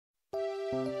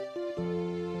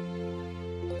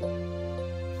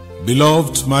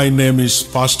Beloved, my name is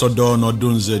Pastor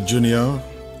Odunze Jnr.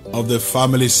 of the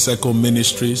Family Circle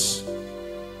Ministries,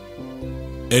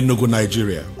 Enugu,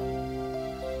 Nigeria.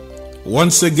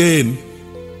 Once again,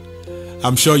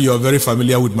 I'm sure you are very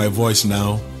familiar with my voice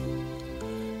now.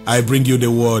 I bring you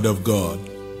the Word of God.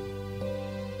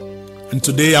 And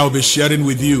today I'll be sharing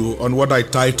with you on what I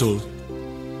titled,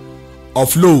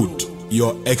 Offload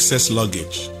Your Excess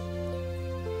Luggage.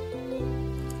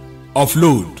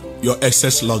 Offload your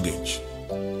excess luggage.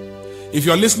 If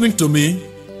you're listening to me,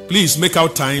 please make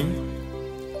out time.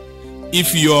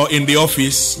 If you're in the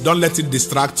office, don't let it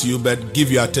distract you, but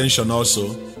give your attention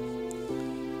also.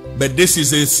 But this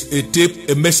is a tip,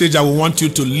 a message I want you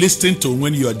to listen to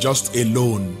when you are just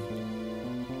alone.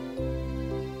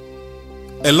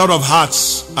 A lot of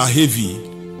hearts are heavy.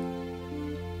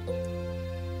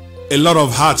 A lot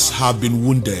of hearts have been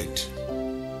wounded.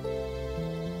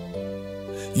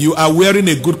 You are wearing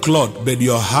a good cloth, but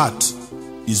your heart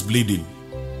is bleeding.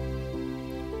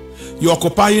 You are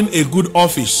occupying a good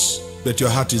office, but your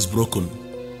heart is broken.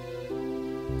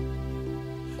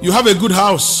 You have a good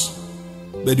house,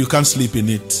 but you can't sleep in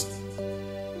it.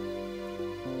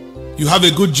 You have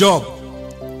a good job,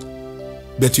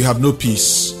 but you have no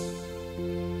peace.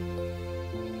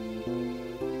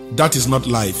 That is not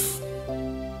life.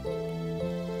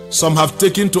 Some have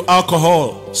taken to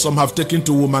alcohol, some have taken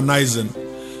to womanizing.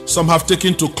 Some have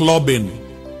taken to clubbing.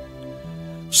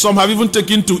 Some have even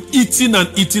taken to eating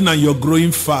and you're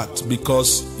growing fat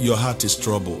because your heart is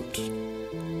troubled.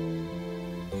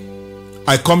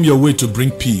 I come your way to bring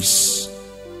peace.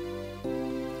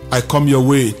 I come your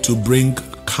way to bring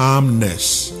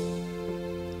calmness.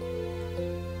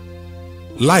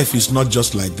 Life is not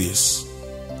just like this.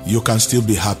 You can still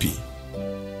be happy.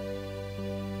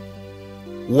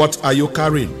 What are you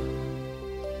carrying?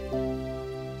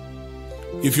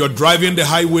 If you're driving the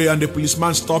highway and the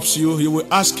policeman stops you, he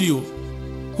will ask you,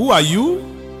 who are you?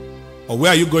 Or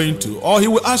where are you going to? Or he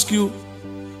will ask you,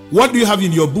 what do you have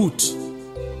in your boot?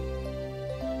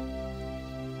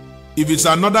 If it's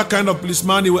another kind of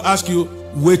policeman, he will ask you,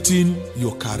 waiting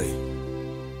you carry.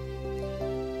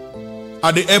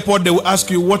 At the airport, they will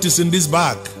ask you, what is in this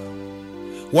bag?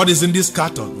 What is in this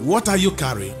carton? What are you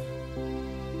carrying?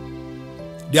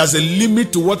 There's a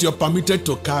limit to what you're permitted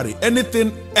to carry.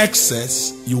 Anything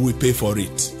excess, you will pay for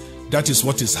it. That is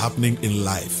what is happening in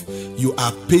life. You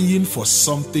are paying for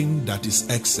something that is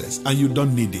excess and you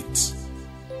don't need it.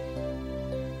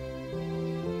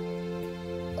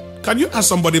 Can you ask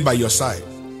somebody by your side,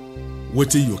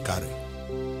 waiting you carry?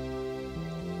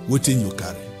 Waiting you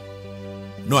carry.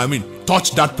 No, I mean,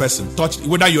 touch that person. Touch,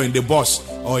 whether you're in the bus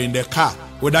or in the car,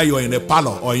 whether you're in the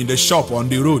parlor or in the shop or on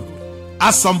the road.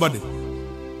 Ask somebody.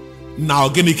 Now,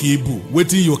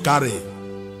 waiting you carry.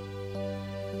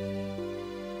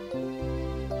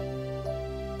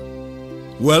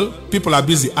 Well, people are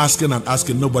busy asking and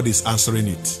asking. Nobody's answering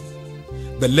it.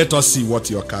 But let us see what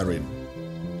you're carrying.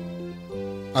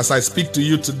 As I speak to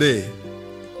you today,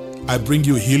 I bring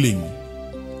you healing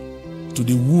to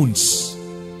the wounds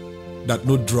that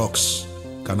no drugs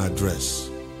can address.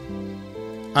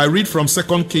 I read from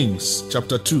 2 Kings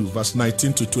chapter 2, verse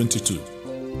 19 to 22.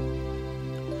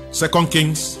 2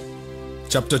 Kings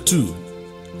chapter 2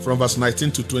 from verse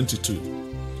 19 to 22.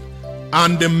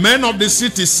 And the men of the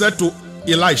city said to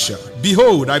Elisha,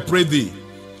 behold, I pray thee,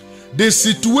 the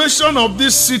situation of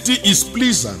this city is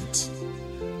pleasant,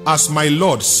 as my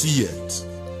Lord seeth,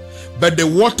 but the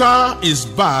water is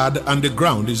bad and the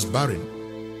ground is barren.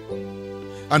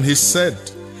 And he said,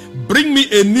 bring me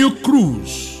a new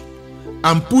cruse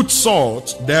and put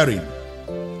salt therein.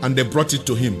 And they brought it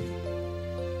to him.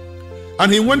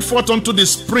 And he went forth unto the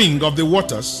spring of the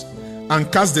waters,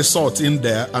 and cast the salt in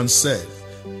there, and said,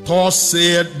 thus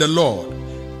saith the Lord,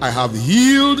 I have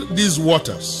healed these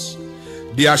waters.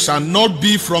 There shall not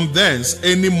be from thence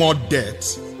any more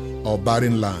death or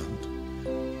barren land.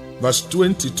 Verse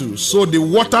 22, so the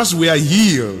waters were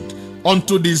healed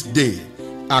unto this day,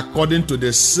 according to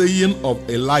the saying of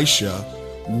Elisha,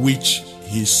 which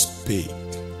he spake.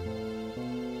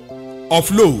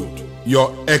 Offload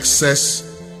your excess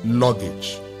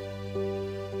luggage.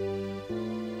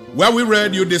 Where we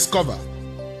read, you discover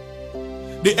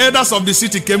the elders of the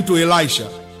city came to Elisha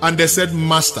and they said,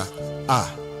 Master,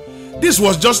 this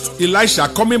was just Elisha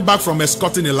coming back from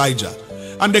escorting Elijah,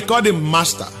 and they called him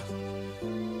Master.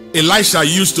 Elisha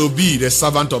used to be the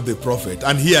servant of the prophet,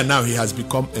 and here now he has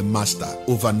become a master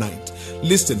overnight.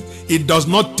 Listen, it does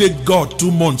not take God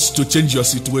 2 months to change your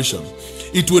situation.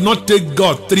 It will not take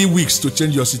God 3 weeks to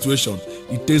change your situation.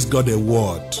 It takes God a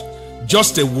word,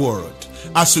 just a word.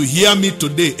 As you hear me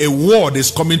today, a word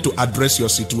is coming to address your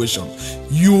situation.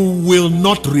 You will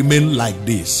not remain like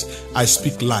this. I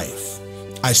speak life.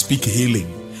 I speak healing.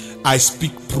 I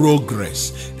speak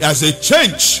progress. There's a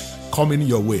change coming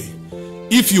your way.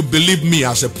 If you believe me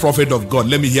as a prophet of God,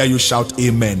 let me hear you shout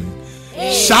amen.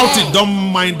 Amen. Shout it. Don't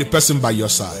mind the person by your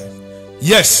side.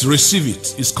 Yes, receive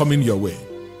it. It's coming your way.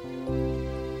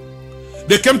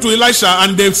 They came to Elisha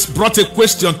and they brought a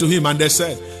question to him and they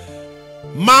said,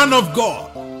 man of God,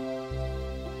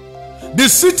 the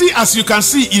city as you can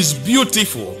see is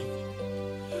beautiful,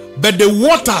 but the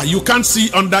water you can't see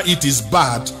under it is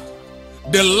bad.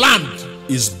 The land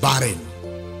is barren.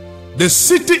 The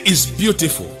city is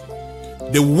beautiful.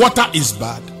 The water is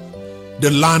bad.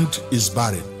 The land is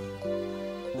barren.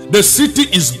 The city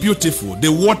is beautiful.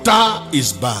 The water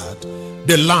is bad.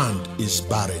 The land is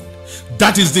barren.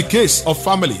 That is the case of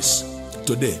families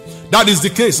today. That is the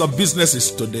case of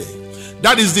businesses today.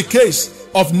 That is the case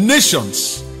of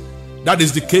nations. That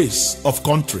is the case of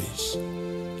countries.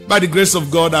 By the grace of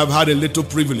God, I've had a little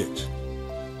privilege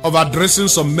of addressing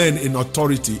some men in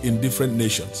authority in different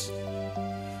nations.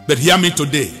 But hear me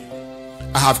today.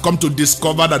 I have come to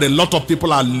discover that a lot of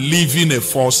people are living a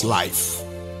false life.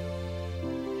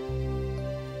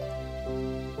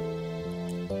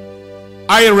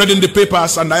 I read in the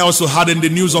papers and I also heard in the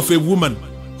news of a woman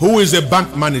who is a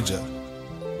bank manager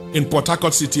in Port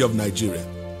Harcourt City of Nigeria.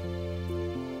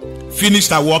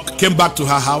 Finished her work, came back to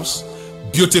her house,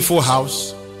 beautiful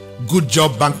house, good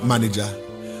job, bank manager,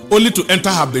 only to enter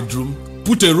her bedroom,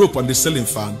 put a rope on the ceiling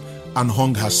fan and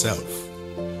hung herself.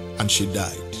 And she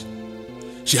died.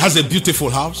 She has a beautiful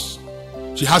house,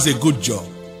 she has a good job,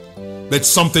 but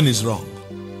something is wrong.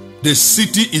 The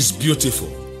city is beautiful,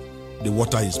 the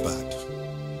water is bad.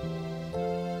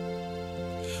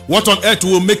 What on earth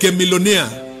will make a millionaire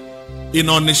in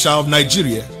Onitsha of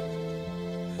Nigeria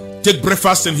take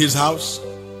breakfast in his house?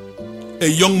 A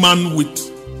young man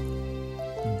with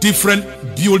different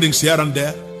buildings here and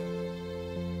there,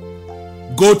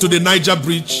 go to the Niger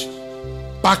Bridge,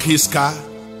 park his car,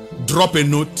 drop a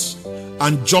note,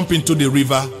 and jump into the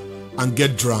river and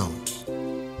get drowned.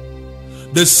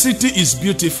 The city is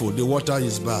beautiful, the water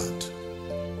is bad.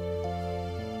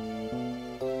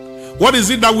 What is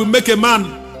it that will make a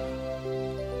man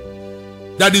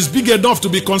that is big enough to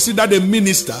be considered a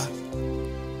minister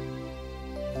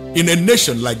in a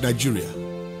nation like Nigeria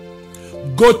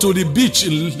go to the beach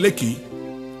in Lekki,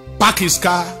 park his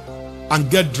car and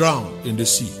get drowned in the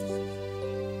sea?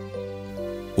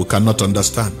 We cannot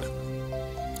understand.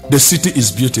 The city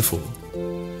is beautiful,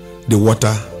 the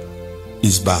water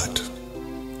is bad.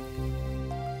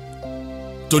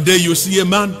 Today you see a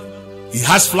man, he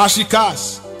has flashy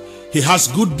cars, he has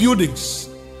good buildings,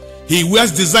 he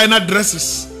wears designer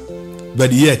dresses,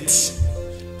 but yet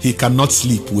he cannot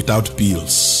sleep without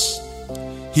pills.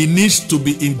 He needs to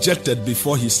be injected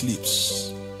before he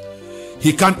sleeps.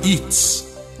 He can't eat.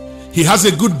 He has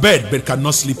a good bed but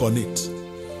cannot sleep on it.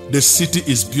 The city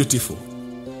is beautiful,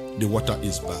 the water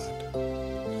is bad.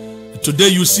 Today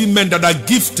you see men that are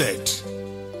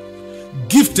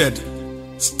gifted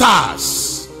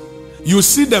stars. You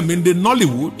see them in the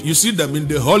Nollywood, you see them in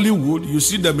the Hollywood, you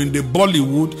see them in the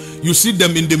Bollywood, you see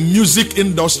them in the music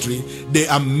industry. They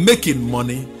are making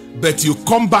money, but you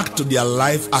come back to their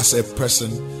life as a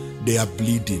person, they are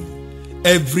bleeding.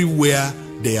 Everywhere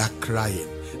they are crying.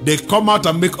 They come out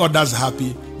and make others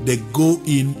happy. They go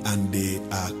in and they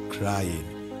are crying.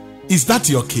 Is that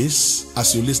your case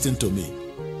as you listen to me?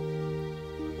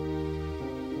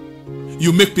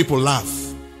 You make people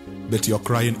laugh, but you're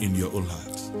crying in your own heart.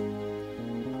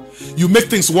 You make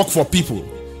things work for people,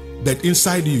 but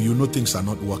inside you, you know things are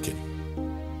not working.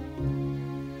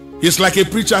 It's like a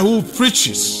preacher who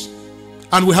preaches,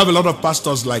 and we have a lot of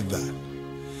pastors like that.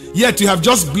 Yet you have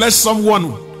just blessed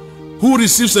someone who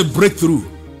receives a breakthrough,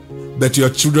 but your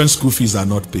children's school fees are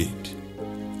not paid.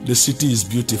 The city is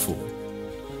beautiful,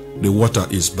 the water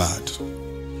is bad.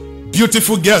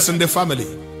 Beautiful girls in the family,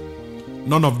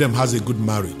 none of them has a good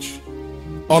marriage.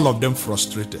 All of them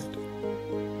frustrated.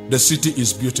 The city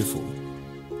is beautiful,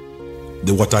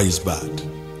 the water is bad.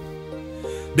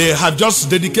 They have just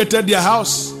dedicated their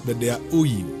house, but they are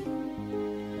owing.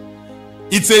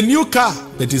 It's a new car,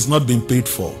 but it's not been paid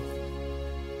for.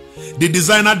 The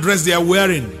designer dress they are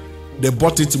wearing, they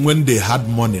bought it when they had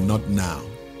money, not now.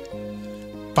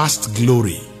 Past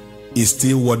glory is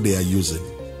still what they are using.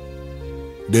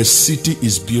 The city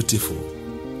is beautiful,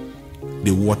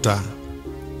 the water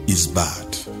is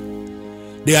bad.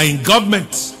 They are in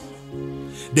government.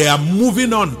 They are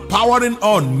moving on, powering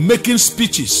on, making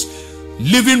speeches,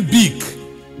 living big,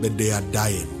 but they are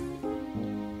dying.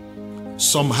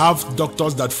 Some have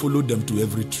doctors that follow them to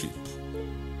every trip.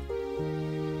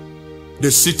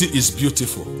 The city is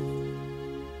beautiful.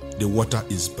 The water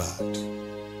is bad.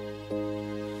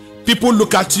 People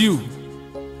look at you.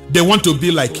 They want to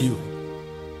be like you.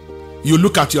 You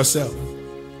look at yourself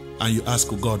and you ask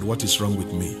God, what is wrong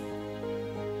with me?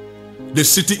 The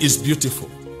city is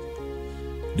beautiful.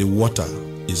 The water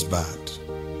is bad.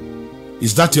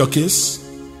 Is that your case?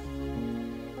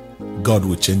 God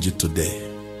will change it today.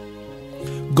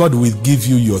 God will give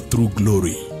you your true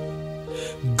glory.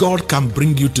 God can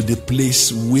bring you to the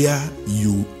place where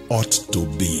you ought to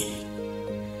be.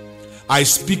 I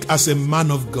speak as a man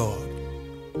of God.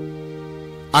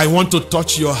 I want to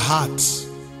touch your heart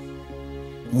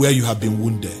where you have been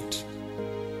wounded.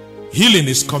 Healing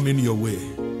is coming your way.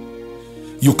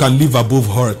 You can live above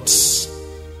hurts.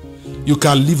 You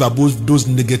can live above those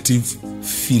negative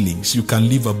feelings. You can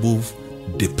live above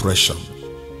depression.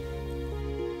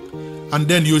 And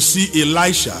then you see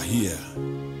Elisha here.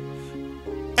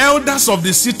 Elders of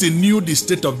the city knew the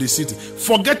state of the city.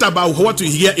 Forget about what you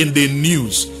hear in the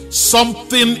news.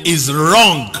 Something is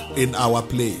wrong in our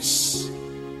place.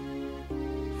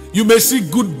 You may see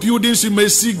good buildings, you may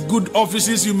see good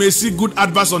offices, you may see good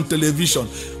adverts on television.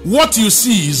 What you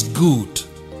see is good,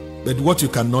 but what you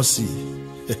cannot see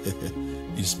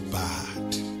is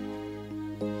bad.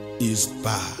 Is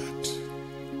bad.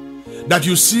 That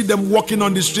you see them walking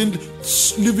on the street,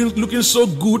 looking so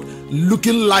good,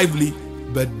 looking lively,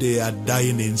 but they are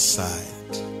dying inside.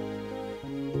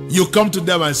 You come to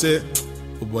them and say,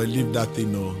 oh boy, leave that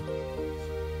thing. No.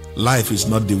 Life is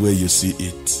not the way you see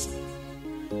it.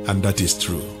 And that is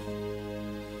true.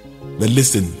 But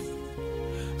listen,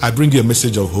 I bring you a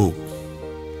message of hope.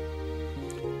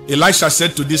 Elisha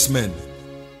said to this man,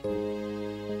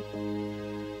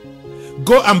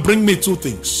 go and bring me two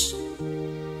things.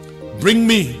 Bring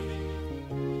me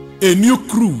a new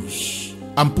cruse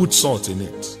and put salt in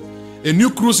it. A new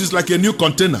cruse is like a new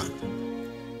container.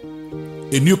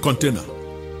 A new container.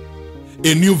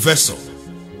 A new vessel.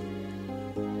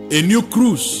 A new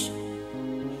cruse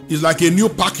is like a new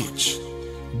package.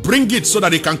 Bring it so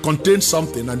that it can contain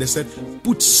something. And they said,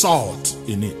 put salt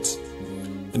in it.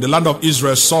 In the land of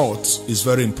Israel, salt is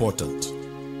very important.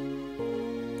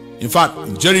 In fact,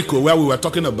 in Jericho, where we were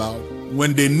talking about,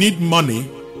 when they need money,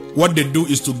 what they do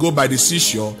is to go by the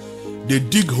seashore, they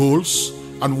dig holes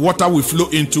and water will flow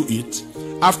into it.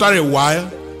 After a while,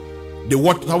 the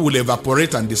water will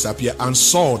evaporate and disappear and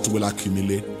salt will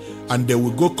accumulate, and they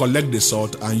will go collect the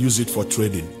salt and use it for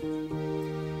trading.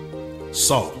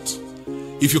 Salt.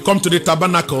 If you come to the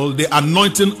tabernacle, the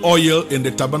anointing oil in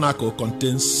the tabernacle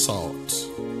contains salt.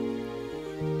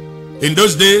 In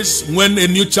those days, when a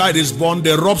new child is born,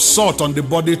 they rub salt on the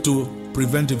body to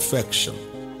prevent infection.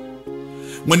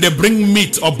 When they bring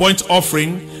meat or burnt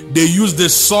offering, they use the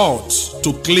salt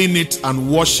to clean it and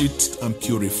wash it and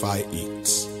purify it.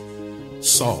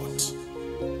 Salt.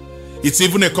 It's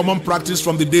even a common practice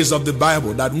from the days of the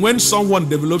Bible that when someone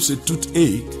develops a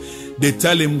toothache, they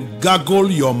tell him,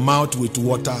 gargle your mouth with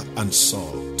water and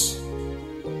salt.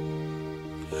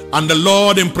 And the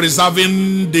Lord, in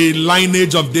preserving the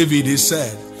lineage of David, he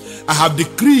said, I have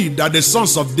decreed that the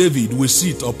sons of David will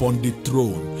sit upon the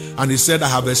throne. And he said, I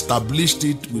have established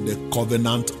it with a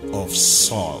covenant of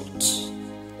salt.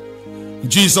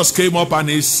 Jesus came up and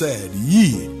he said,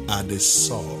 ye are the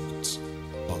salt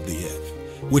of the earth.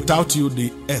 Without you,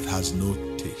 the earth has no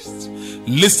taste.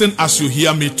 Listen as you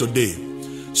hear me today.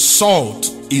 Salt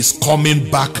is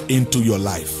coming back into your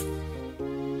life.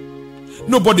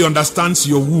 Nobody understands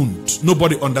your wound.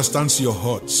 Nobody understands your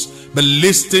hurts. But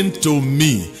listen to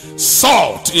me.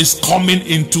 Salt is coming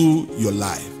into your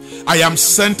life. I am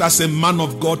sent as a man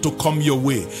of God to come your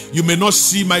way. You may not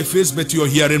see my face, but you're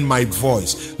hearing my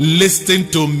voice. Listen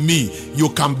to me. You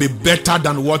can be better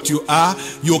than what you are.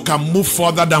 You can move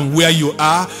further than where you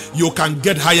are. You can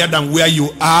get higher than where you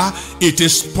are. It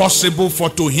is possible for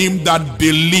to him that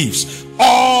believes.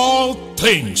 All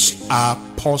things are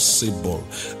possible.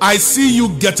 I see you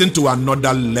getting to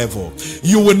another level.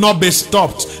 You will not be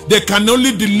stopped. They can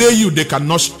only delay you. They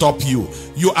cannot stop you.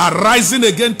 You are rising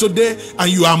again today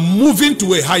and you are moving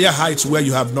to a higher height where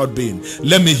you have not been.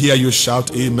 Let me hear you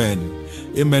shout amen.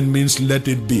 Amen means let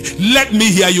it be. Let me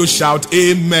hear you shout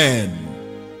amen.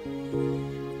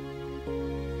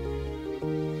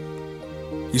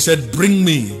 He said, bring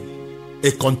me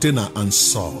a container and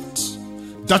salt.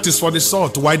 That is for the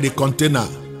salt. Why the container?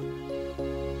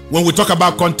 When we talk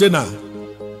about container,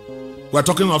 we're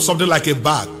talking of something like a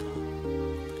bag.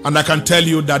 And I can tell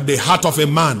you that the heart of a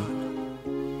man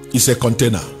is a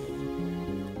container.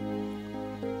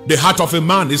 The heart of a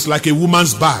man is like a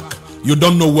woman's bag. You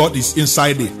don't know what is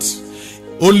inside it.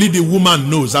 Only the woman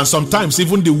knows, and sometimes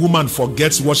even the woman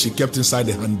forgets what she kept inside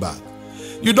the handbag.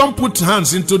 You don't put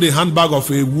hands into the handbag of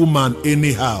a woman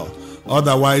anyhow.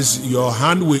 Otherwise, your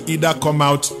hand will either come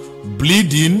out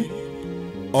bleeding,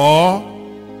 or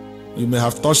you may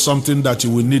have touched something that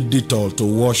you will need Dettol to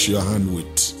wash your hand with.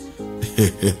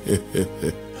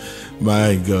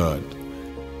 My God.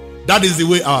 That is the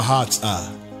way our hearts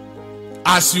are.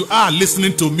 As you are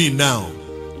listening to me now,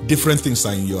 different things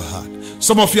are in your heart.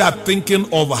 Some of you are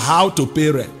thinking of how to pay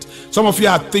rent. Some of you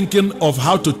are thinking of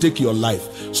how to take your life.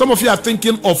 Some of you are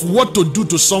thinking of what to do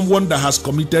to someone that has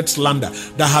committed slander,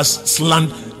 that has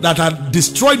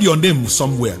destroyed your name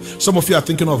somewhere. Some of you are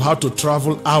thinking of how to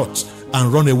travel out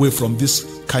and run away from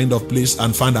this kind of place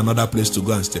and find another place to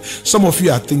go and stay. Some of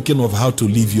you are thinking of how to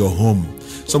leave your home.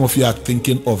 Some of you are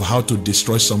thinking of how to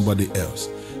destroy somebody else.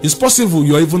 It's possible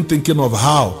you're even thinking of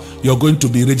how you're going to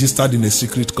be registered in a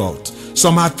secret cult.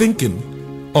 Some are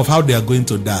thinking of how they are going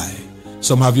to die.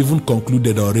 Some have even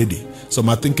concluded already. Some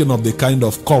are thinking of the kind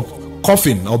of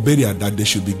coffin or burial that they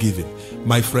should be given.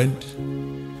 My friend,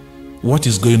 what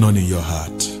is going on in your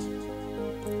heart?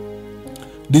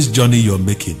 This journey you're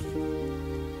making,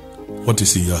 what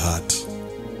is in your heart?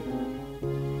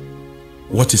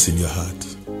 What is in your heart?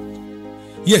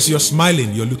 Yes, you're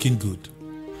smiling, you're looking good.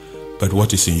 But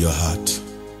what is in your heart?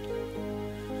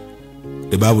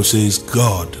 The Bible says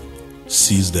God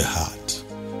sees the heart.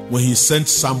 When he sent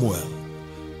Samuel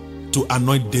to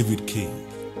anoint David king,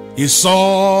 he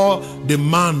saw the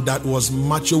man that was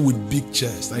macho with big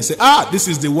chest, and he said, this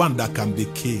is the one that can be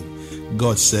king.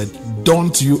 God said,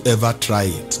 don't you ever try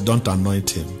it. Don't anoint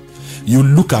him. You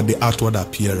look at the outward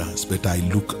appearance, but I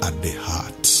look at the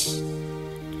heart.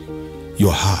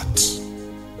 Your heart.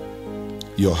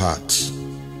 Your heart.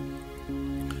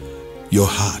 Your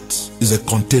heart is a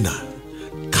container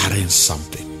carrying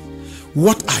something.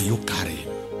 What are you carrying?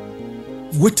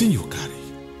 What do you carry?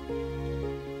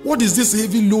 What is this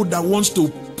heavy load that wants to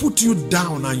put you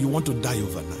down and you want to die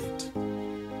overnight?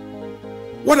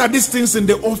 What are these things in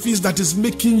the office that is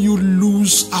making you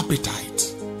lose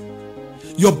appetite?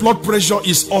 Your blood pressure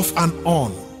is off and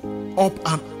on, up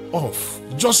and off,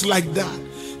 just like that.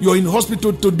 You're in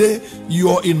hospital today,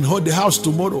 you're in the house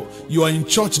tomorrow, you are in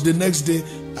church the next day,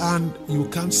 and you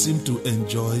can't seem to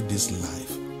enjoy this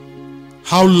life.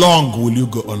 How long will you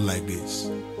go on like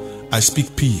this? I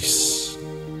speak peace.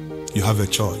 You have a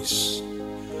choice.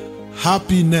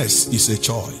 Happiness is a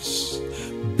choice.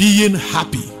 Being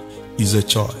happy is a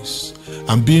choice.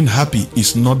 And being happy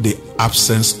is not the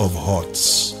absence of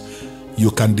hurts.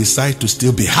 You can decide to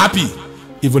still be happy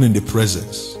even in the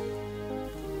presence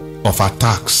of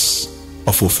attacks,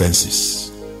 of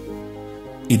offenses.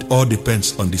 It all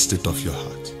depends on the state of your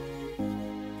heart.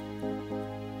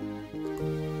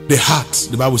 The heart,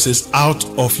 the Bible says, out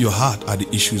of your heart are the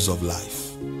issues of life.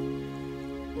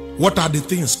 What are the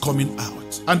things coming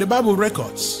out? And the Bible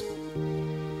records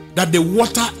that the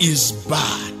water is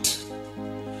bad.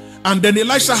 And then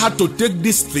Elisha had to take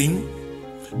this thing,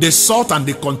 the salt and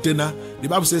the container. The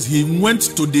Bible says he went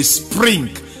to the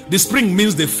spring. The spring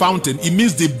means the fountain. It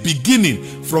means the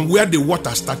beginning from where the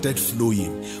water started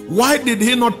flowing. Why did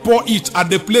he not pour it at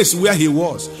the place where he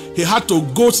was? He had to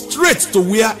go straight to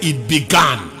where it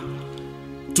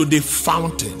began, to the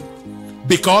fountain.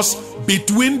 Because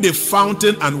between the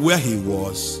fountain and where he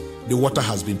was, the water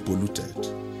has been polluted.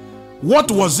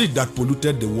 What was it that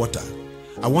polluted the water?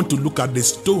 I want to look at the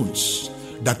stones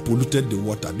that polluted the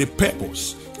water, the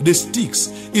pebbles, the sticks.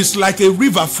 It's like a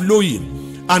river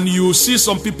flowing, and you see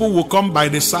some people will come by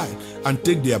the side and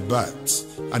take their baths,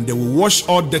 and they will wash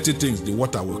all dirty things the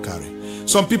water will carry.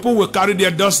 Some people will carry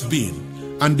their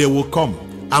dustbin and they will come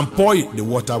and pour it, the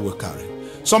water will carry.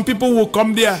 Some people will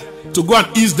come there to go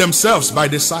and ease themselves by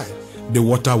the side, the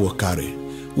water will carry.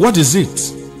 What is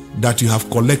it that you have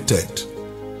collected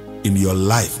in your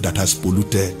life that has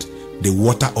polluted the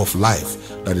water of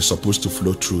life that is supposed to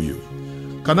flow through you?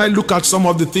 Can I look at some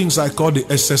of the things I call the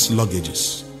excess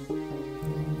luggages?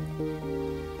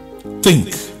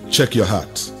 Think, check your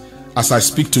heart as I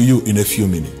speak to you in a few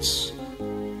minutes.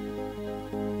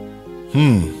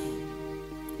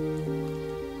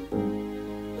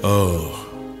 Oh,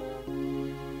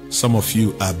 some of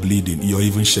you are bleeding. You're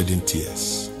even shedding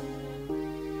tears.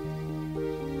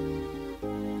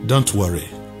 Don't worry.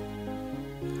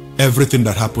 Everything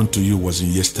that happened to you was in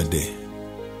yesterday.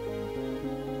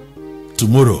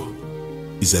 Tomorrow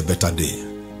is a better day.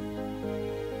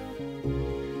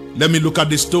 Let me look at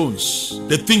the stones,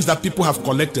 the things that people have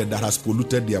collected that has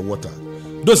polluted their water.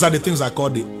 Those are the things I call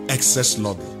the excess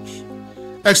luggage.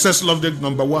 Excess luggage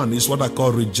number one is what I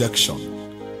call rejection.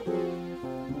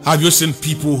 Have you seen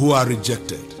people who are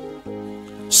rejected?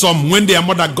 Some, when their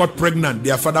mother got pregnant,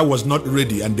 their father was not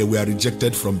ready and they were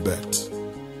rejected from birth.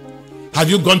 Have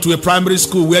you gone to a primary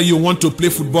school where you want to play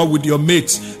football with your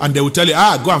mates and they will tell you,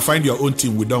 go and find your own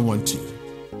team, we don't want you?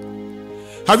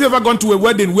 Have you ever gone to a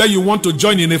wedding where you want to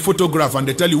join in a photograph and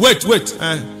they tell you, wait,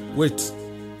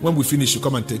 when we finish, you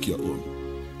come and take your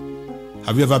own?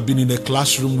 Have you ever been in a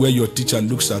classroom where your teacher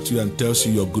looks at you and tells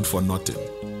you you're good for nothing?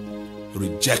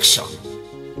 Rejection.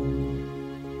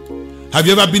 Have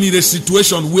you ever been in a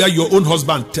situation where your own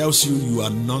husband tells you you are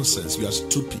nonsense, you are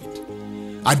stupid?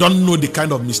 I don't know the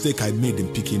kind of mistake I made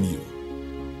in picking you.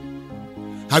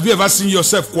 Have you ever seen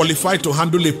yourself qualified to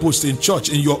handle a post in church,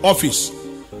 in your office,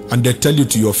 and they tell you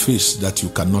to your face that you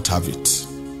cannot have it?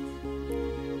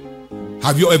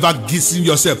 Have you ever seen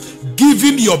yourself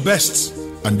giving your best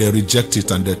and they reject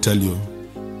it and they tell you,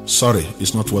 sorry,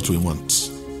 it's not what we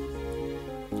want?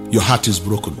 Your heart is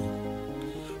broken.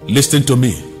 Listen to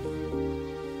me.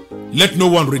 Let no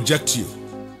one reject you.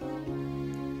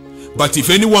 But if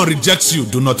anyone rejects you,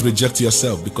 do not reject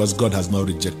yourself, because God has not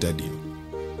rejected you.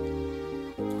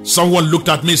 Someone looked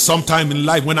at me sometime in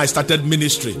life when I started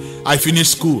ministry. I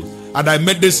finished school and I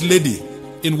met this lady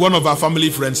in one of our family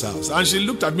friends' house. And she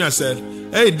looked at me and said,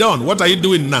 hey Don, what are you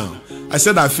doing now? I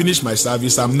said, I finished my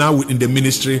service. I'm now in the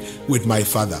ministry with my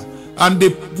father. And the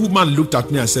woman looked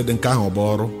at me and said,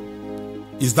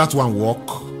 is that one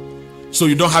walk? So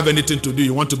you don't have anything to do.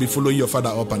 You want to be following your father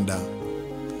up and down.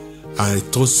 I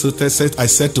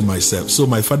said to myself, so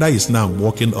my father is now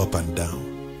walking up and down.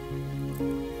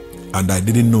 And I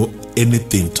didn't know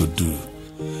anything to do.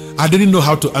 I didn't know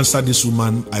how to answer this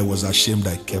woman. I was ashamed.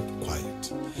 I kept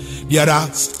quiet. There are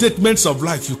statements of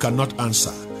life you cannot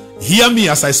answer. Hear me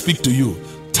as I speak to you.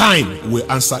 Time will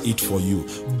answer it for you.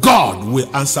 God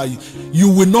will answer you. You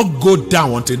will not go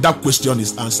down until that question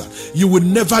is answered. You will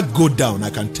never go down, I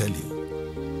can tell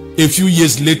you. A few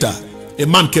years later, a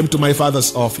man came to my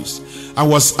father's office and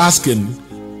was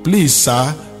asking, please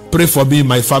sir, pray for me,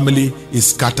 my family is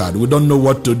scattered, we don't know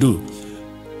what to do.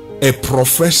 A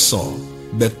professor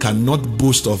that cannot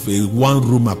boast of a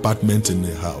one-room apartment in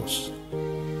a house.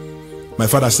 My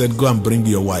father said, go and bring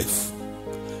your wife.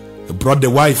 He brought the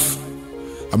wife,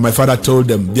 and my father told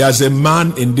them, there's a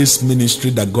man in this ministry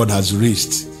that God has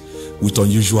raised with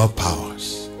unusual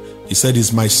powers. He said,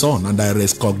 he's my son, and I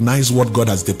recognize what God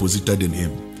has deposited in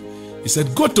him. He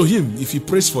said, go to him. If he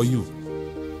prays for you,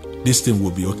 this thing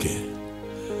will be okay.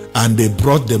 And they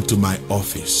brought them to my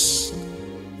office.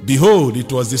 Behold,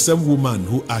 it was the same woman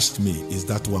who asked me, is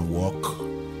that one walk?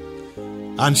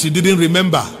 And she didn't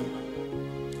remember.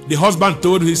 The husband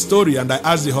told his story, and I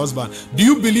asked the husband, do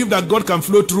you believe that God can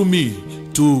flow through me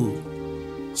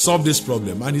to solve this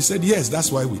problem? And he said, yes,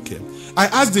 that's why we came. I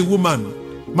asked the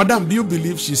woman, madam, do you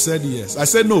believe? She said, yes. I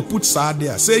said, no, put sir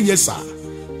there. Say, yes, sir.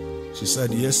 She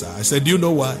said, yes, sir. I said, do you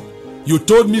know why? You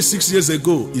told me 6 years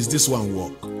ago, is this one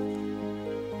walk?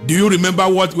 Do you remember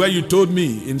where you told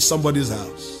me in somebody's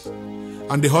house?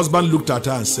 And the husband looked at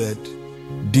her and said,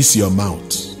 this your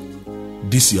mouth.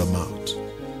 This your mouth.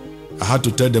 I had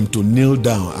to tell them to kneel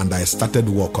down, and I started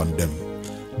work on them.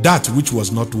 That which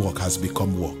was not work has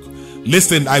become work.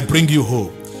 Listen, I bring you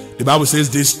hope. The Bible says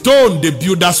the stone the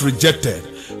builders rejected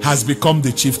has become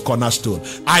the chief cornerstone.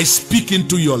 I speak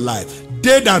into your life.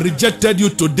 They that rejected you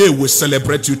today will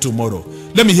celebrate you tomorrow.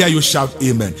 Let me hear you shout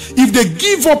amen. If they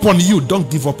give up on you, don't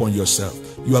give up on yourself.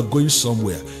 You are going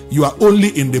somewhere. You are only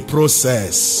in the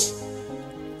process.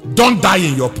 Don't die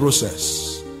in your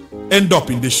process. End up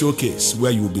in the showcase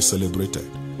where you will be celebrated.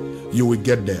 You will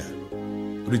get there.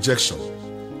 Rejection.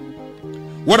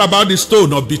 What about the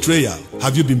stone of betrayal?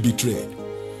 Have you been betrayed?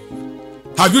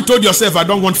 Have you told yourself, I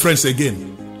don't want friends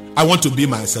again, I want to be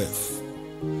myself?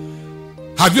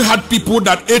 Have you had people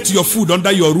that ate your food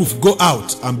under your roof go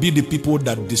out and be the people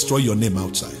that destroy your name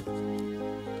outside?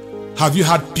 Have you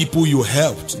had people you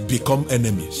helped become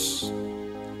enemies?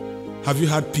 Have you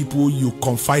had people you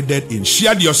confided in,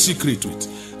 shared your secret with,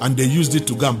 and they used it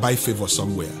to go and buy favor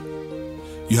somewhere?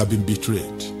 You have been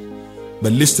betrayed.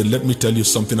 But listen, let me tell you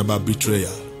something about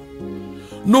betrayal.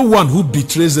 No one who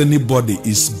betrays anybody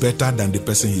is better than the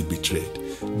person he betrayed.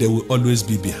 They will always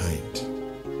be behind.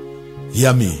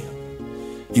 Hear me.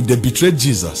 If they betrayed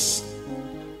Jesus,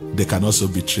 they can also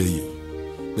betray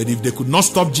you. But if they could not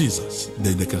stop Jesus,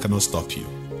 then they cannot stop you.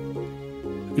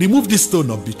 Remove this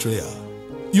stone of betrayal.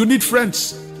 You need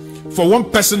friends. For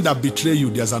one person that betrays you,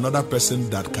 there's another person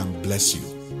that can bless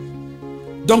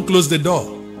you. Don't close the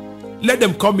door. Let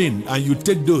them come in, and you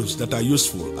take those that are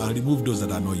useful and remove those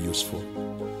that are not useful.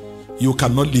 You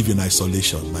cannot live in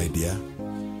isolation, my dear.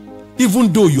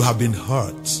 Even though you have been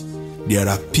hurt, there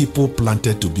are people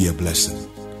planted to be a blessing.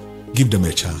 Give them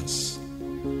a chance.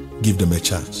 Give them a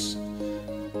chance.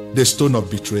 The stone of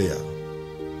betrayal.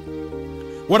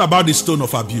 What about the stone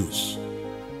of abuse?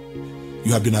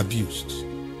 You have been abused.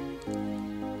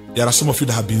 There are some of you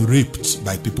that have been raped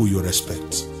by people you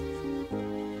respect.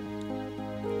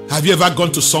 Have you ever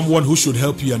gone to someone who should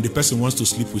help you and the person wants to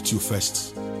sleep with you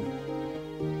first?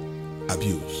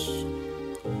 Abuse.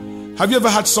 Have you ever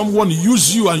had someone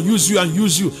use you and use you and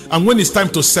use you, and when it's time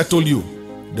to settle you,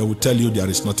 they will tell you there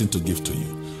is nothing to give to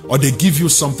you, or they give you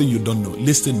something you don't know?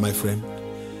 Listen, my friend,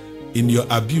 in your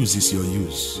abuse is your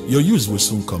use. Your use will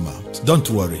soon come out. Don't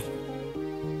worry.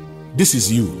 This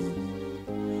is you.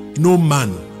 No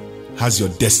man has your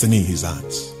destiny in his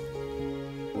hands.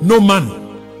 No man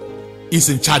is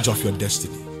in charge of your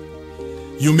destiny.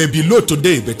 You may be low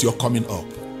today, but you're coming up.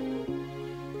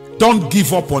 Don't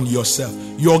give up on yourself.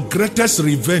 Your greatest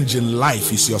revenge in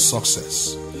life is your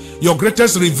success. Your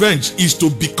greatest revenge is to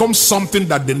become something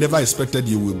that they never expected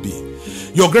you will be.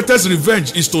 Your greatest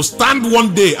revenge is to stand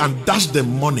one day and dash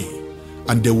them money,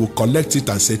 and they will collect it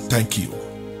and say thank you.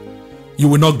 You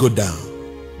will not go down.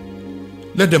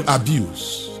 Let them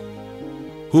abuse.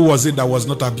 Who was it that was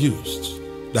not abused,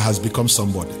 that has become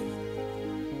somebody?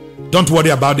 Don't worry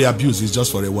about the abuse, it's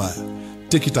just for a while.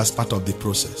 Take it as part of the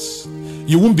process.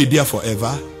 You won't be there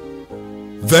forever.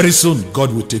 Very soon,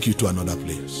 God will take you to another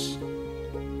place.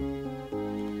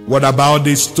 What about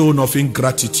the stone of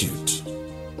ingratitude?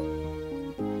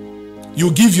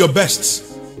 You give your best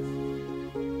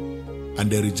and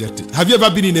they reject it. Have you ever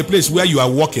been in a place where you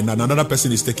are working and another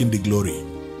person is taking the glory?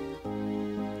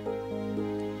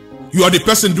 You are the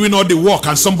person doing all the work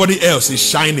and somebody else is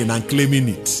shining and claiming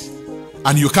it,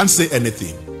 and you can't say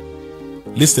anything.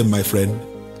 Listen, my friend,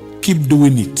 keep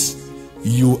doing it.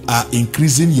 You are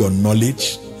increasing your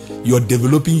knowledge, you are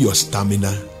developing your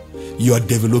stamina, you are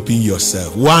developing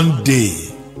yourself. One day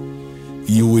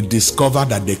you will discover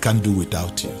that they can't do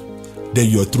without you. Then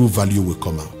your true value will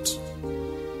come out.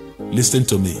 Listen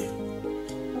to me.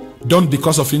 Don't,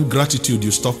 because of ingratitude,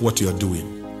 you stop what you're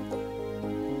doing.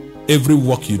 Every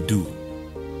work you do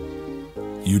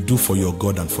for your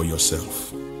God and for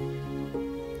yourself.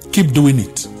 Keep doing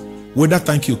it. Whether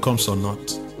thank you comes or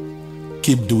not,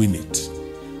 keep doing it.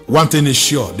 One thing is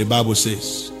sure, the Bible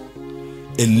says,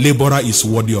 a laborer is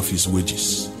worthy of his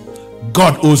wages.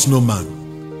 God owes no man.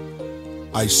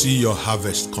 I see your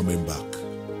harvest coming back.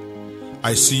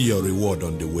 I see your reward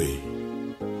on the way.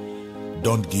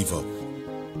 Don't give up.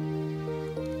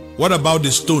 What about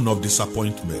the stone of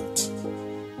disappointment?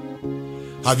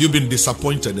 Have you been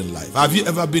disappointed in life? Have you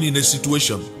ever been in a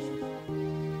situation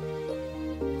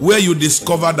where you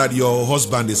discover that your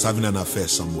husband is having an affair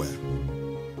somewhere?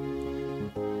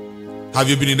 Have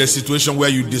you been in a situation where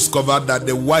you discover that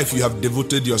the wife you have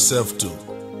devoted yourself to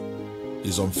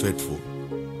is unfaithful,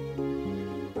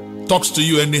 talks to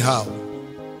you anyhow,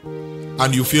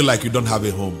 and you feel like you don't have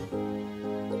a home?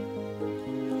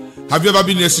 Have you ever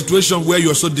been in a situation where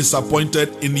you're so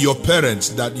disappointed in your parents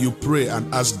that you pray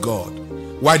and ask God,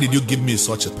 why did you give me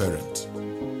such a parent?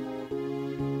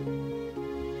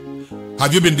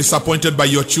 Have you been disappointed by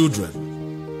your children?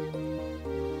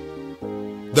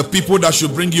 The people that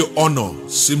should bring you honor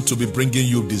seem to be bringing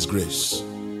you disgrace.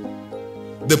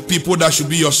 The people that should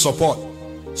be your support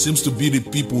seems to be the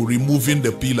people removing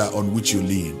the pillar on which you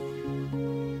lean.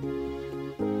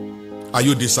 Are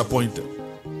you disappointed?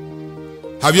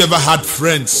 Have you ever had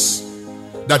friends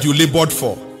that you labored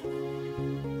for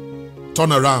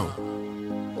turn around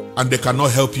and they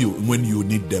cannot help you when you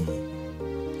need them,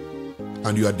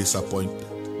 and you are disappointed?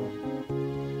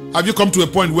 Have you come to a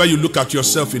point where you look at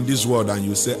yourself in this world and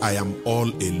you say, I am all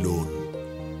alone.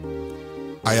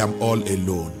 I am all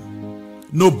alone.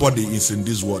 Nobody is in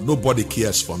this world. Nobody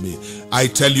cares for me. I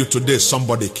tell you today,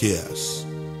 somebody cares.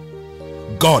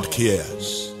 God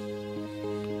cares.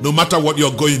 No matter what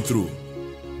you're going through,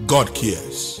 God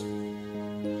cares.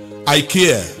 I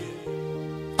care.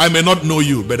 I may not know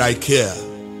you, but I care.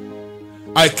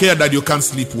 I care that you can't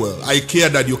sleep well. I care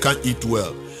that you can't eat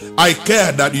well. I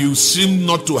care that you seem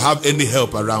not to have any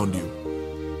help around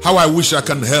you. How I wish I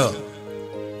can help.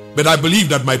 But I believe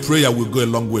that my prayer will go a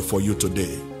long way for you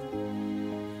today.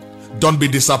 Don't be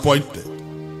disappointed.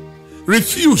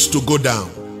 Refuse to go down.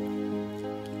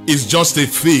 It's just a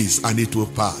phase and it will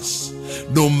pass.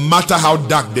 No matter how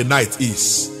dark the night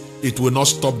is, it will not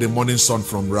stop the morning sun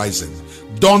from rising.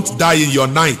 Don't die in your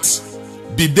night.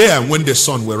 Be there when the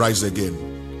sun will rise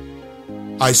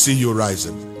again. I see you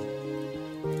rising.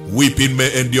 Weeping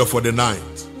may endure for the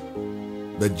night,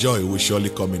 but joy will surely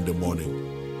come in the morning.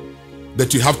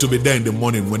 But you have to be there in the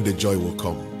morning when the joy will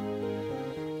come.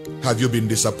 Have you been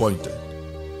disappointed?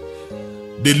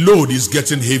 The load is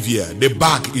getting heavier. The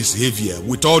bag is heavier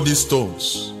with all these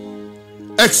stones.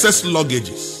 excess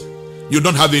luggages. You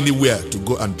don't have anywhere to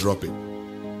go and drop it.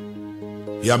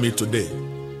 Hear me today.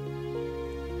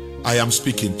 I am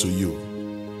speaking to you.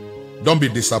 Don't be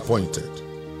disappointed.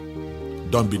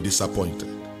 Don't be disappointed.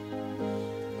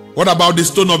 What about the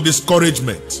stone of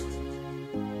discouragement?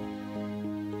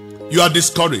 You are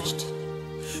discouraged.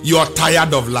 You are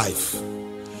tired of life.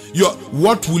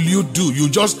 What will you do?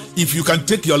 If you can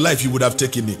take your life, you would have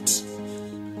taken it.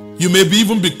 You may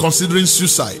even be considering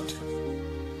suicide.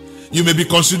 You may be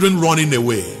considering running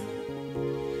away.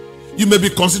 You may be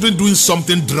considering doing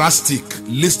something drastic.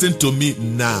 Listen to me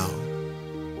now.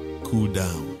 Cool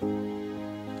down.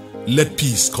 Let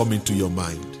peace come into your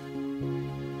mind.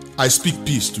 I speak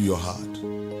peace to your heart.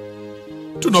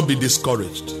 Do not be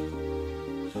discouraged.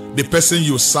 The person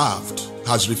you served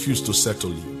has refused to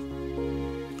settle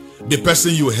you. The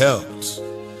person you helped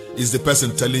is the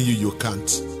person telling you you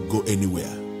can't go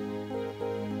anywhere.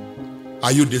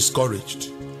 Are you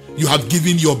discouraged? You have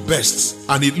given your best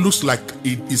and it looks like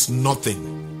it is nothing.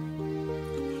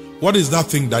 What is that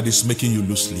thing that is making you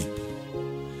lose sleep?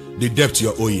 The debt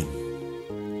you're owing,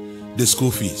 the school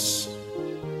fees,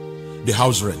 the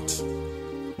house rent.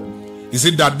 Is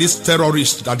it that this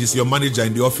terrorist that is your manager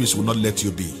in the office will not let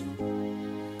you be?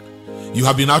 You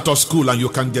have been out of school and you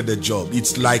can't get a job.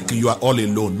 It's like you are all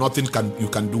alone. Nothing you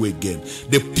can do again.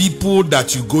 The people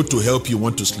that you go to help you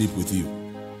want to sleep with you.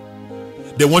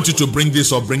 They want you to bring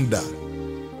this or bring that.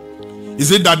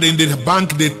 Is it that in the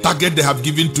bank the target they have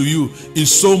given to you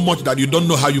is so much that you don't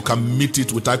know how you can meet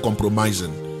it without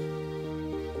compromising?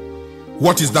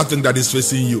 What is that thing that is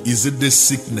facing you? Is it this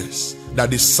sickness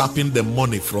that is sapping the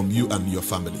money from you and your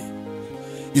family?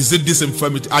 Is it this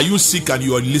infirmity? Are you sick and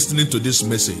you are listening to this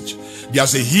message?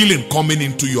 There's a healing coming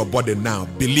into your body now.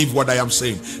 Believe what I am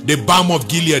saying. The balm of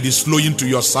Gilead is flowing to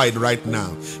your side right now.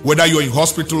 Whether you're in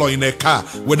hospital or in a car,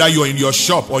 whether you're in your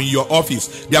shop or in your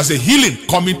office, there's a healing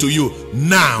coming to you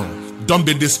now. Don't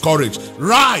be discouraged.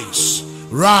 Rise.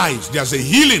 Rise. There's a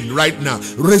healing right now.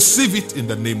 Receive it in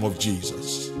the name of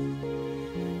Jesus.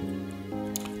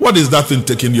 What is that thing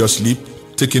taking your sleep?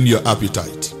 Taking your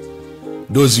appetite?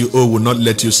 Those you owe will not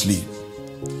let you sleep.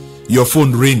 Your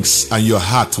phone rings and your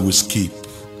heart will skip.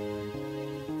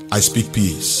 I speak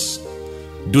peace.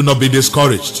 Do not be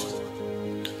discouraged.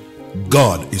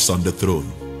 God is on the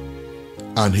throne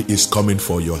and he is coming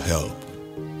for your help.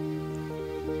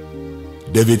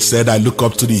 David said, I look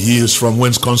up to the hills from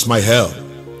whence comes my help.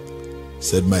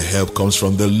 Said, my help comes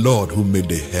from the Lord who made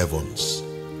the heavens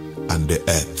and the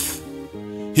earth.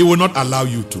 He will not allow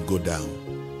you to go down.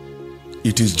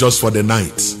 It is just for the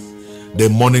night. The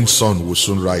morning sun will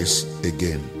soon rise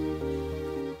again.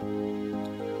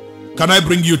 Can I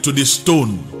bring you to the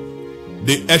stone,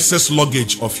 the excess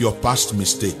luggage of your past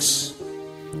mistakes,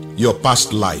 your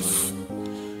past life,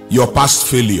 your past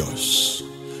failures?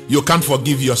 You can't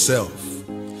forgive yourself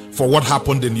for what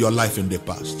happened in your life in the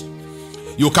past.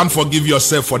 You can't forgive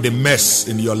yourself for the mess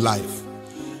in your life.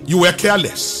 You were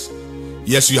careless.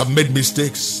 Yes, you have made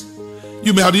mistakes.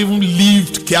 You may have even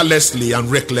lived carelessly and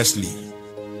recklessly,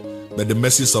 but the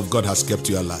mercies of God has kept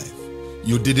you alive.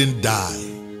 You didn't die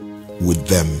with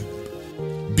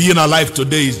them. Being alive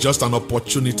today is just an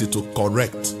opportunity to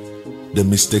correct the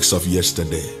mistakes of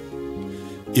yesterday.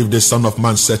 If the Son of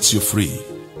Man sets you free,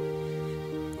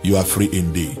 you are free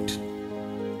indeed.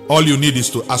 All you need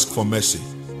is to ask for mercy.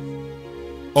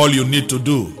 All you need to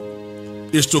do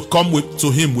is to come to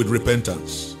him with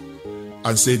repentance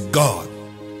and say, God,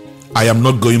 I am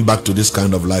not going back to this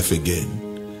kind of life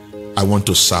again. I want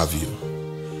to serve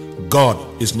you. God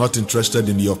is not interested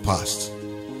in your past.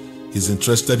 He's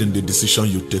interested in the decision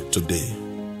you take today.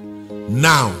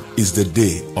 Now is the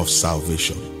day of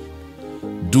salvation.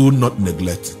 Do not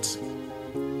neglect it.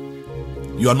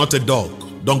 You are not a dog.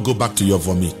 Don't go back to your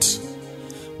vomit.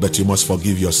 But you must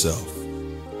forgive yourself.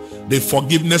 The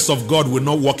forgiveness of God will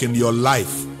not work in your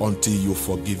life until you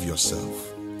forgive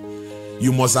yourself.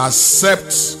 You must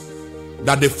accept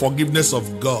that the forgiveness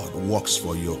of God works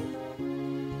for you.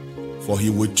 For he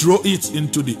will throw it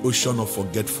into the ocean of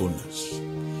forgetfulness.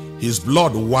 His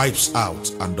blood wipes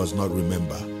out and does not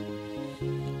remember.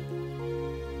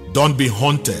 Don't be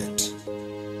haunted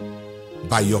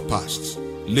by your past.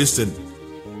 Listen,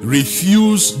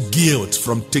 refuse guilt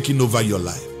from taking over your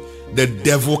life. The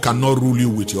devil cannot rule you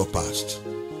with your past.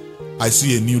 I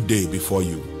see a new day before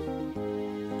you.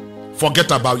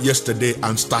 Forget about yesterday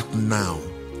and start now.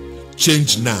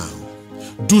 Change now.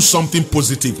 Do something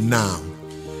positive now.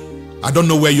 I don't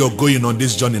know where you're going on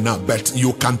this journey now, but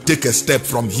you can take a step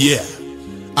from here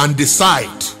and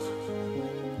decide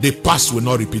the past will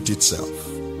not repeat itself.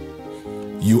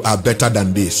 You are better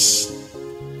than this.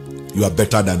 You are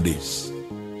better than this.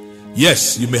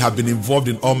 Yes, you may have been involved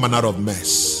in all manner of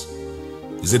mess.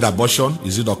 Is it abortion?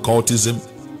 Is it occultism?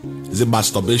 Is it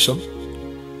masturbation?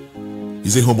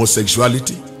 Is it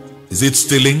homosexuality? Is it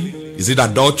stealing? Is it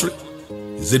adultery?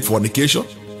 Is it fornication?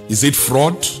 Is it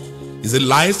fraud? Is it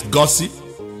lies, gossip?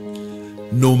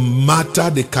 No matter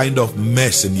the kind of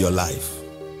mess in your life,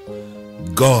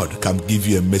 God can give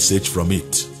you a message from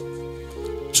it.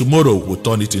 Tomorrow will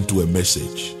turn it into a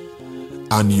message,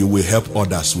 and you will help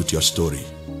others with your story.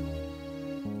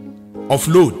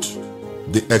 Offload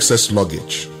the excess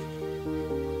luggage.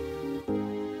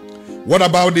 What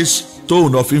about this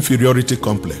tone of inferiority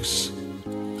complex?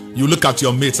 You look at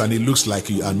your mates and it looks like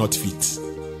you are not fit.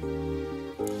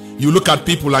 You look at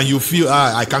people and you feel,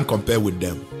 I can't compare with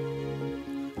them.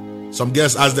 Some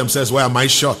girls ask themselves, why am I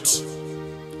short?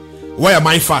 Why am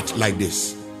I fat like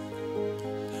this?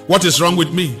 What is wrong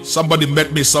with me? Somebody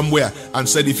met me somewhere and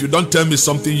said, if you don't tell me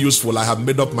something useful, I have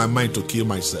made up my mind to kill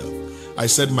myself. I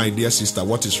said, my dear sister,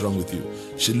 what is wrong with you?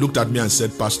 She looked at me and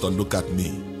said, Pastor, look at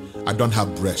me. I don't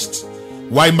have breasts.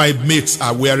 Why my mates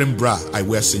are wearing bra, I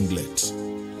wear singlet.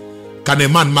 Can a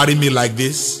man marry me like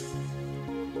this?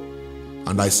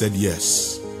 And I said,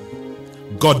 yes.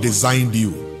 God designed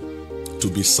you to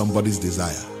be somebody's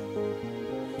desire.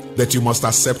 That you must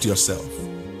accept yourself.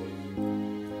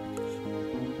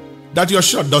 That you're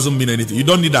short doesn't mean anything. You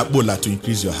don't need a bola to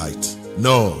increase your height.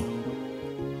 No.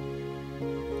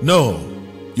 No.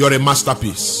 You're a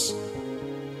masterpiece.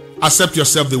 Accept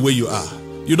yourself the way you are.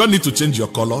 You don't need to change your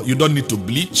color. You don't need to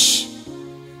bleach.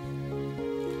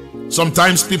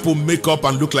 Sometimes people make up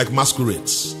and look like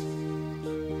masquerades.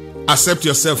 Accept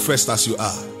yourself first as you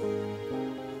are.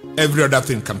 Every other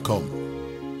thing can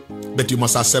come. But you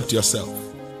must accept yourself.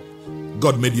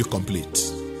 God made you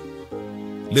complete.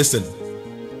 Listen,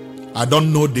 I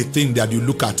don't know the thing that you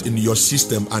look at in your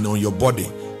system and on your body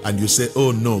and you say,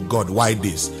 oh no, God, why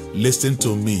this? Listen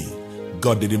to me.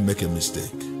 God didn't make a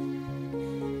mistake.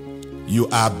 You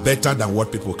are better than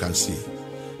what people can see.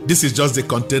 This is just the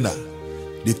container.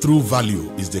 The true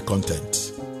value is the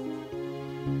content.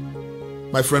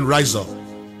 My friend, rise up.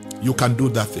 You can do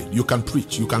that thing. You can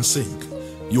preach. You can sing.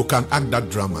 You can act that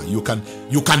drama. You can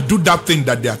do that thing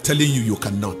that they are telling you you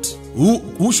cannot.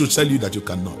 Who should tell you that you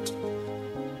cannot?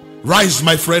 Rise,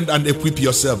 my friend, and equip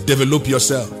yourself. Develop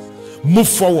yourself. Move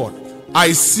forward.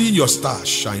 I see your star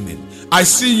shining. I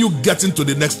see you getting to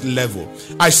the next level.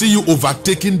 I see you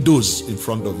overtaking those in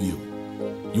front of you.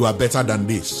 You are better than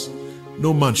this.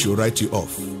 No man should write you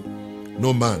off.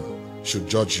 No man should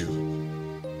judge you.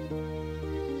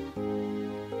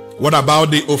 What about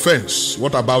the offense?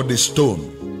 What about the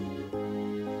stone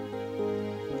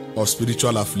of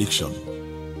spiritual affliction?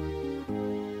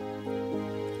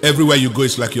 Everywhere you go,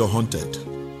 it's like you're haunted.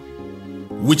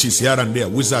 Witches here and there,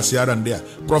 wizards here and there.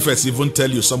 Prophets even tell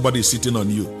you somebody is sitting on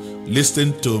you.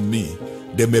 Listen to me.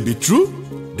 They may be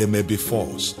true, they may be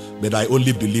false, but I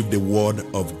only believe the word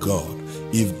of God.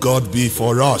 If God be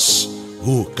for us,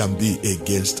 who can be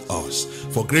against us?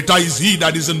 For greater is he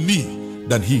that is in me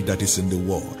than he that is in the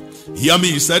world. Hear me,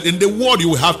 he said, in the world you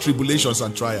will have tribulations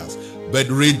and trials, but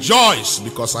rejoice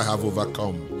because I have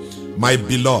overcome. My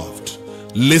beloved,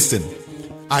 listen,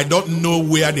 I don't know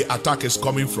where the attack is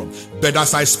coming from, but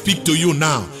as I speak to you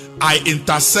now, I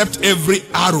intercept every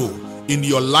arrow in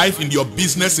your life, in your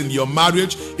business, in your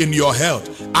marriage, in your health.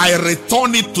 I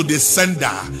return it to the sender.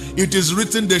 It is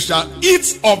written, they shall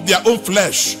eat of their own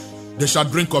flesh, they shall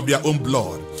drink of their own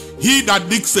blood. He that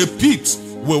digs a pit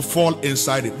will fall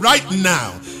inside it. Right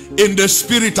now, in the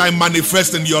spirit, I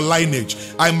manifest in your lineage.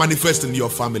 I manifest in your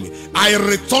family. I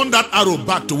return that arrow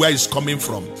back to where it's coming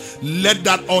from. Let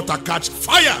that altar catch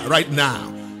fire right now.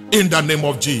 In the name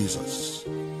of Jesus.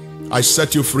 I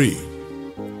set you free.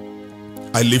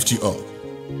 I lift you up.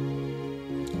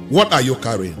 What are you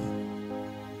carrying?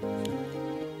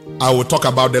 I will talk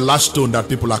about the last stone that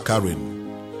people are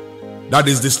carrying. That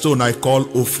is the stone I call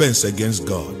offense against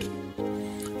God.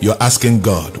 You're asking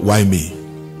God, why me?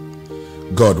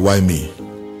 God, why me?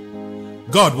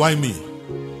 God, why me?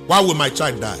 Why will my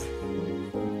child die?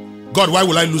 God, why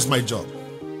will I lose my job?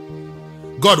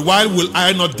 God, why will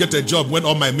I not get a job when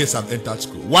all my mates have entered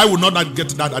school? Why will not I get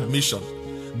that admission?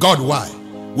 God, why?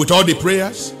 With all the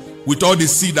prayers, with all the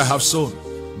seed I have sown,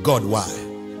 God, why?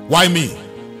 Why me?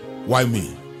 Why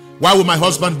me? Why will my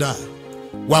husband die?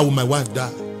 Why will my wife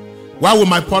die? Why will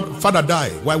my father die?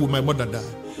 Why will my mother die?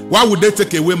 Why would they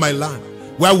take away my land?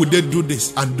 Why would they do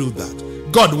this and do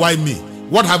that? God, why me?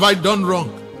 What have I done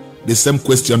wrong? The same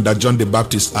question that John the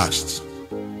Baptist asked.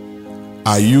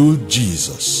 Are you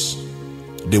Jesus,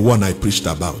 the one I preached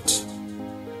about?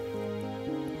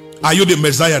 Are you the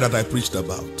Messiah that I preached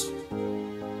about?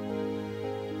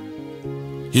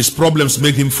 His problems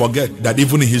made him forget that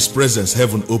even in his presence,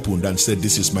 heaven opened and said,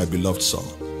 "This is my beloved son."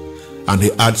 And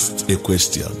he asked a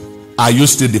question: "Are you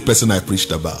still the person I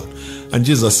preached about?" And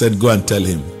Jesus said, "Go and tell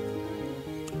him,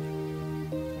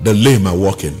 the lame are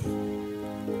walking,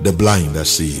 the blind are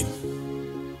seeing.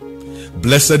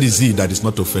 Blessed is he that is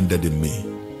not offended in me."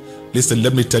 Listen,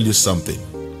 let me tell you something.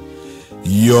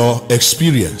 Your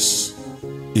experience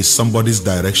is somebody's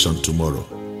direction tomorrow.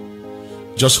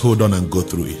 Just hold on and go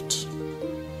through it.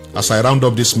 As I round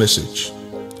up this message,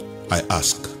 I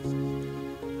ask,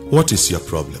 what is your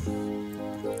problem?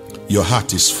 Your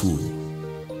heart is full.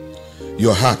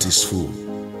 Your heart is full.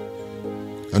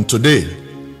 And today,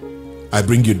 I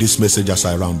bring you this message as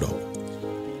I round up.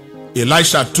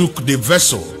 Elisha took the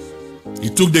vessel, he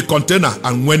took the container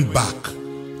and went back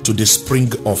to the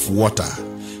spring of water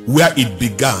where it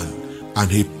began,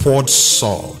 and he poured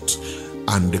salt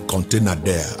and the container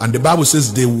there. And the Bible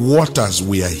says the waters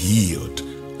were healed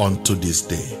unto this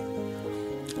day.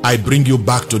 I bring you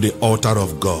back to the altar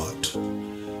of God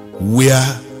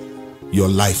where your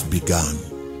life began.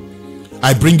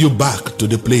 I bring you back to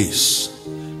the place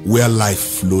where life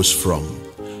flows from.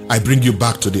 I bring you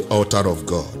back to the altar of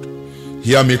God.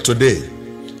 Hear me today.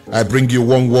 I bring you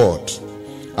one word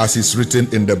as is written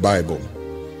in the Bible.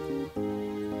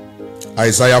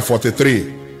 Isaiah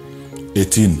 43,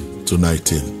 18 to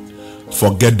 19.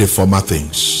 Forget the former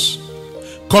things.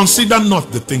 Consider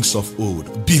not the things of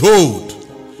old. Behold.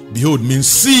 Behold means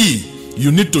see.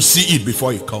 You need to see it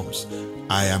before it comes.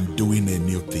 I am doing a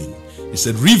new thing. He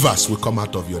said rivers will come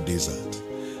out of your desert.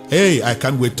 Hey, I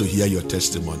can't wait to hear your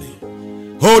testimony.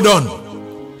 Hold on.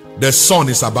 The sun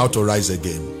is about to rise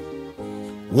again.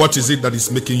 What is it that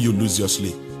is making you lose your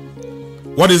sleep?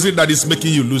 What is it that is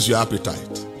making you lose your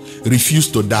appetite? Refuse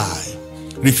to die.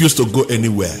 Refuse to go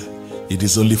anywhere. It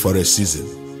is only for a season.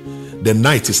 The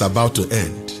night is about to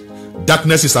end.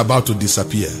 Darkness is about to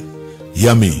disappear.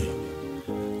 Hear me.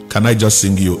 Can I just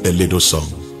sing you a little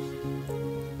song?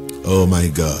 Oh my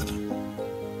God.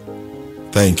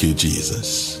 Thank you,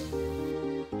 Jesus.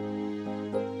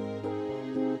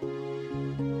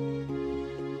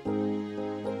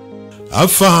 I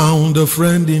found a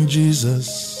friend in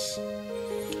Jesus.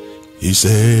 He's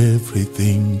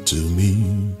everything to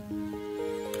me.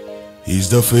 He's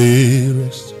the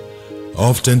fairest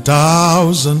of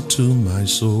 10,000 to my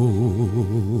soul.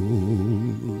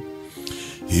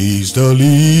 He's the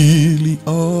lily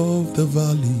of the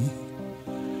valley,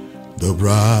 the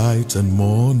bright and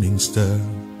morning star.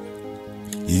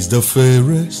 He's the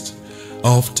fairest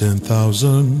of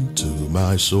 10,000 to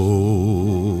my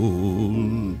soul.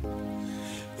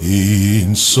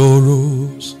 In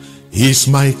sorrows, he's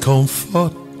my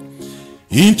comfort.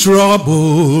 In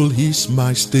trouble, he's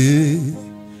my stay.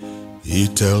 He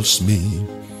tells me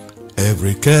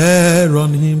every care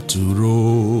on him to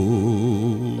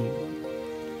roll.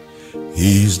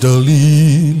 He's the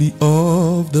lily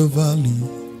of the valley,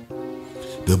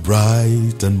 the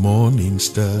bright and morning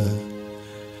star.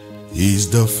 He's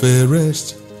the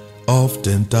fairest of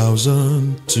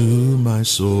 10,000 to my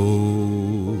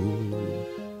soul.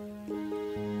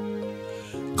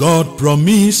 God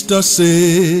promised a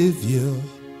Savior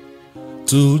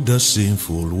to the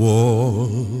sinful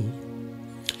world.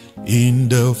 In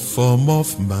the form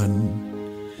of man,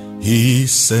 He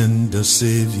sent the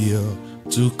Savior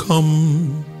to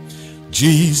come.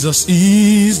 Jesus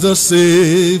is the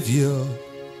Savior.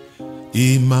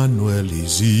 Emmanuel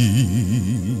is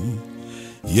He.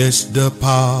 Yes, the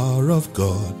power of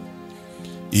God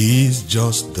is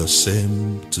just the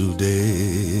same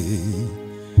today.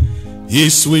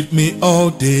 He's with me all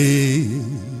day.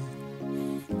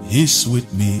 He's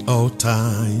with me all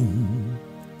time.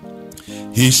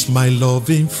 He's my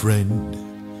loving friend,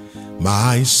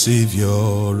 my Savior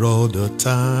all the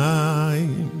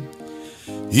time.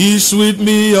 He's with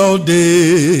me all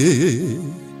day.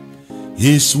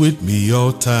 He's with me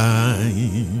all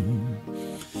time.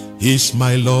 He's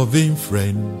my loving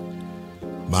friend,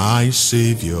 my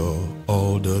Savior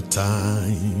all the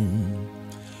time.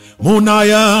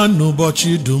 Munaya no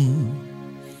bochidum,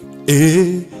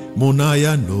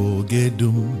 munaya no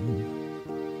gedum.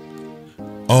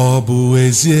 Obu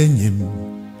ezienyim,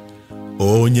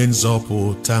 onye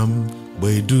nzọpụtam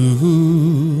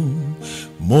bedum.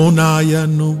 Munaya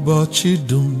no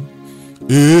bochidum,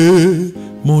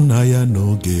 munaya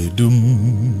no gedum.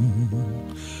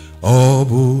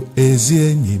 Obu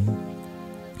ezienyim,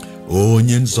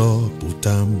 onye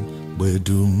nzọpụtam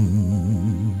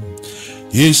bedum.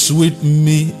 He's with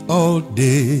me all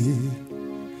day.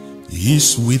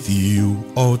 He's with you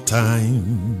all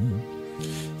time.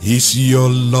 He's your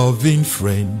loving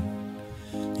friend.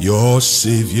 your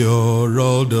Savior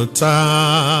all the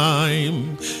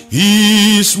time.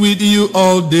 He's with you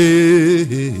all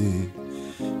day.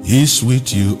 He's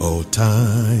with you all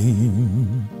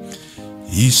time.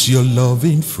 He's your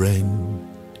loving friend,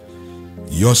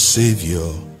 your Savior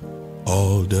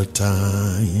all the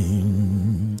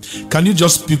time. Can you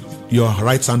just put your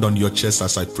right hand on your chest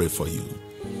as I pray for you?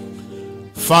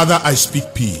 Father, I speak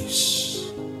peace.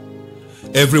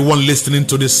 Everyone listening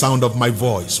to the sound of my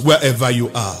voice, wherever you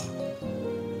are,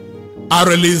 I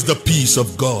release the peace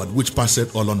of God which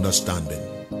passeth all understanding.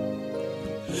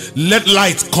 Let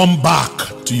light come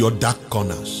back to your dark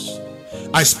corners.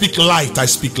 I speak light, I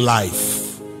speak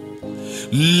life.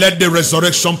 Let the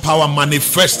resurrection power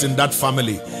manifest in that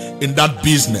family, in that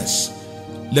business.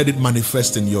 Let it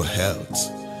manifest in your health.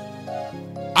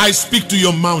 I speak to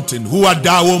your mountain. Who art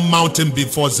thou, O mountain,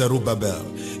 before Zerubbabel?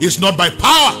 It's not by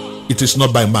power, it is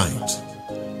not by might,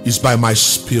 it's by my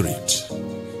spirit.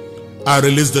 I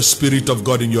release the Spirit of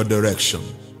God in your direction.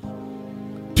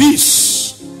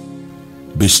 Peace.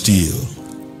 Be still.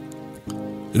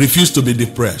 Refuse to be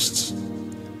depressed.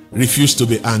 Refuse to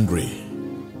be angry.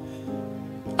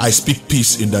 I speak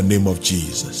peace in the name of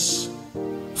Jesus.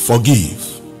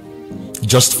 Forgive.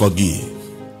 Just forgive.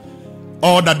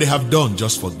 All that they have done,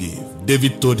 just forgive.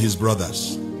 David told his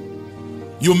brothers,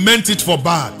 you meant it for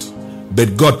bad,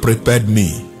 but God prepared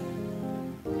me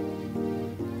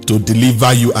to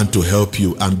deliver you and to help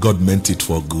you, and God meant it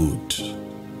for good.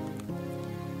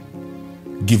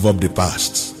 Give up the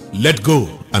past. Let go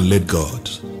and let God.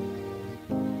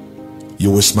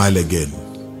 You will smile again.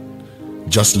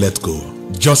 Just let go.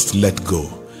 Just let go.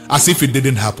 As if it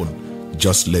didn't happen.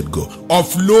 Just let go.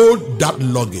 Offload that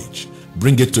luggage.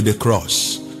 Bring it to the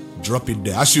cross. Drop it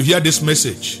there. As you hear this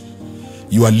message,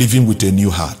 you are living with a new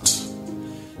heart.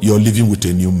 You are living with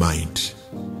a new mind.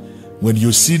 When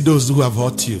you see those who have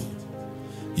hurt you,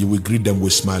 you will greet them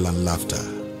with smile and laughter.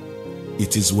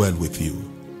 It is well with you.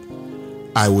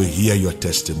 I will hear your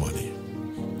testimony.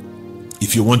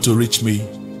 If you want to reach me,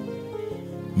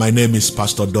 my name is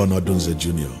Pastor Don Odunze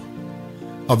Jnr.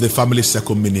 of the Family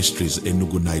Circle Ministries,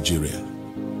 Enugu, Nigeria.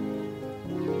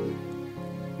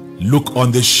 Look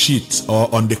on the sheet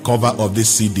or on the cover of this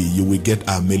CD. You will get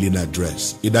our mailing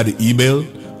address, either the email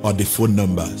or the phone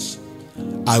numbers.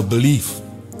 I believe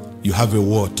you have a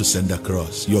word to send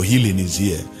across. Your healing is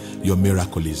here. Your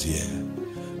miracle is here.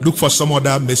 Look for some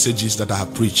other messages that I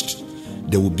have preached.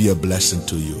 They will be a blessing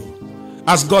to you.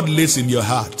 As God lays in your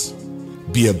heart,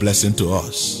 be a blessing to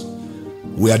us.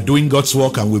 We are doing God's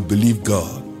work, and we believe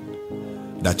God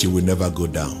that you will never go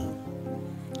down.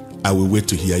 I will wait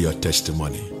to hear your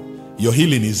testimony. Your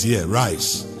healing is here.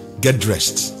 Rise. Get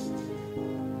dressed.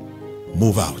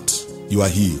 Move out. You are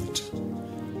healed.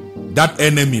 That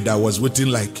enemy that was waiting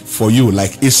like for you,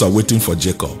 like Esau waiting for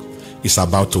Jacob, is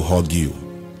about to hug you.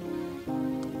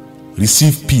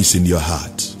 Receive peace in your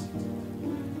heart.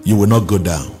 You will not go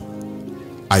down.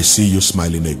 I see you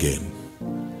smiling again.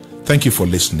 Thank you for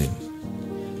listening.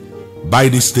 Buy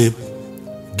this tape.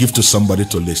 Give to somebody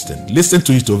to listen. Listen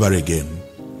to it over again.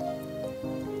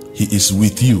 He is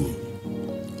with you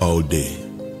all day.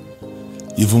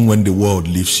 Even when the world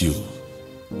leaves you,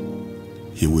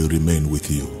 He will remain with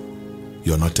you.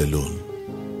 You're not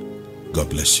alone. God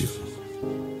bless you.